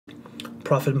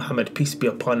Prophet Muhammad, peace be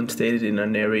upon him, stated in a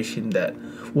narration that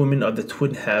women are the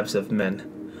twin halves of men.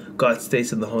 God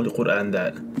states in the Holy Quran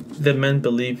that the men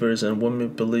believers and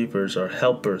women believers are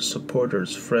helpers,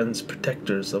 supporters, friends,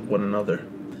 protectors of one another.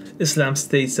 Islam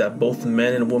states that both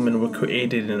men and women were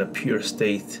created in a pure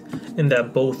state, and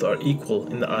that both are equal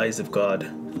in the eyes of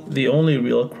God. The only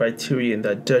real criterion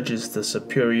that judges the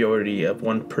superiority of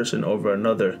one person over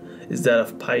another is that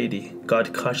of piety,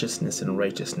 God consciousness, and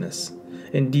righteousness.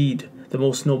 Indeed, the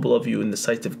most noble of you in the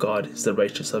sight of God is the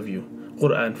righteous of you.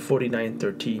 Quran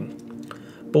 49:13.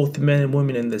 Both men and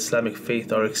women in the Islamic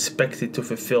faith are expected to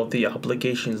fulfill the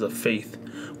obligations of faith,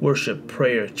 worship,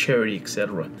 prayer, charity,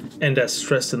 etc. And as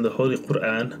stressed in the Holy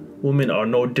Quran, women are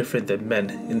no different than men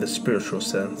in the spiritual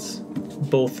sense.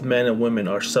 Both men and women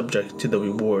are subject to the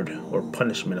reward or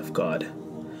punishment of God.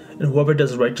 And whoever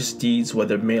does righteous deeds,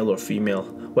 whether male or female,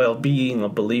 while being a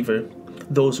believer,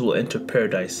 those will enter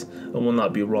paradise and will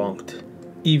not be wronged,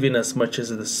 even as much as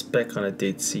the speck on a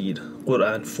date seed.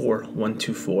 Quran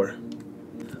 4:1-4.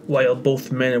 While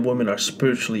both men and women are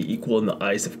spiritually equal in the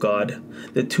eyes of God,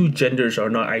 the two genders are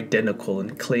not identical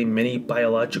and claim many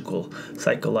biological,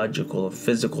 psychological, and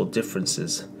physical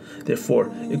differences.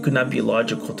 Therefore, it could not be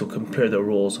logical to compare the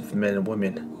roles of men and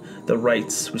women. The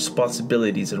rights,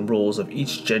 responsibilities, and roles of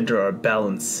each gender are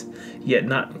balanced, yet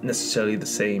not necessarily the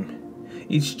same.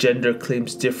 Each gender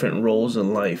claims different roles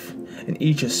in life, and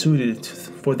each is suited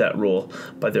for that role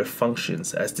by their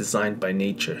functions as designed by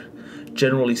nature.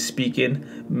 Generally speaking,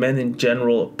 men in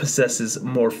general possesses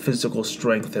more physical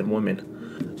strength than women,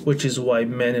 which is why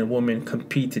men and women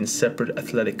compete in separate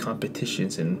athletic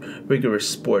competitions in rigorous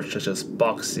sports such as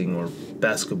boxing or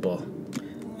basketball.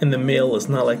 And the male is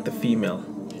not like the female.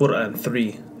 Quran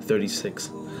 3:36.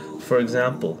 For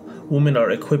example, women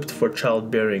are equipped for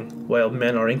childbearing, while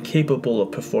men are incapable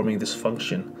of performing this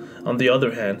function. On the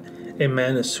other hand, a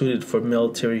man is suited for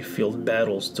military field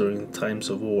battles during times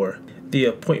of war. The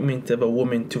appointment of a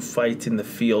woman to fight in the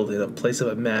field in the place of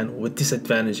a man would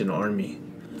disadvantage an army.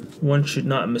 One should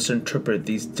not misinterpret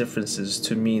these differences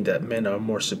to mean that men are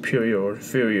more superior or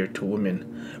inferior to women.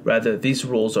 Rather, these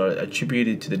roles are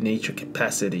attributed to the nature,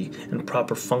 capacity, and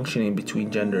proper functioning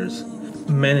between genders.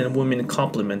 Men and women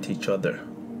complement each other,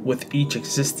 with each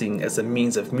existing as a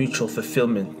means of mutual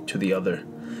fulfillment to the other.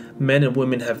 Men and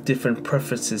women have different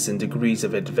preferences and degrees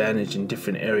of advantage in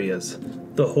different areas.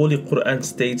 The Holy Quran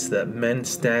states that men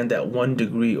stand at 1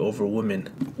 degree over women,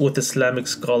 with Islamic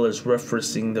scholars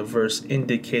referencing the verse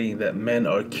indicating that men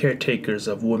are caretakers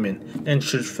of women and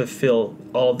should fulfill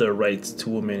all their rights to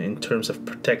women in terms of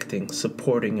protecting,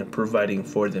 supporting, and providing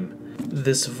for them.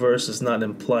 This verse is not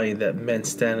implying that men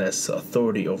stand as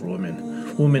authority over women.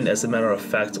 Women, as a matter of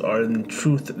fact, are in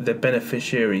truth the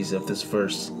beneficiaries of this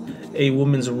verse. A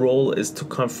woman's role is to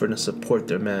comfort and support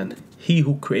their man. He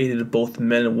who created both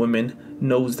men and women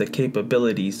knows the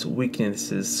capabilities,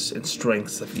 weaknesses, and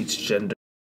strengths of each gender.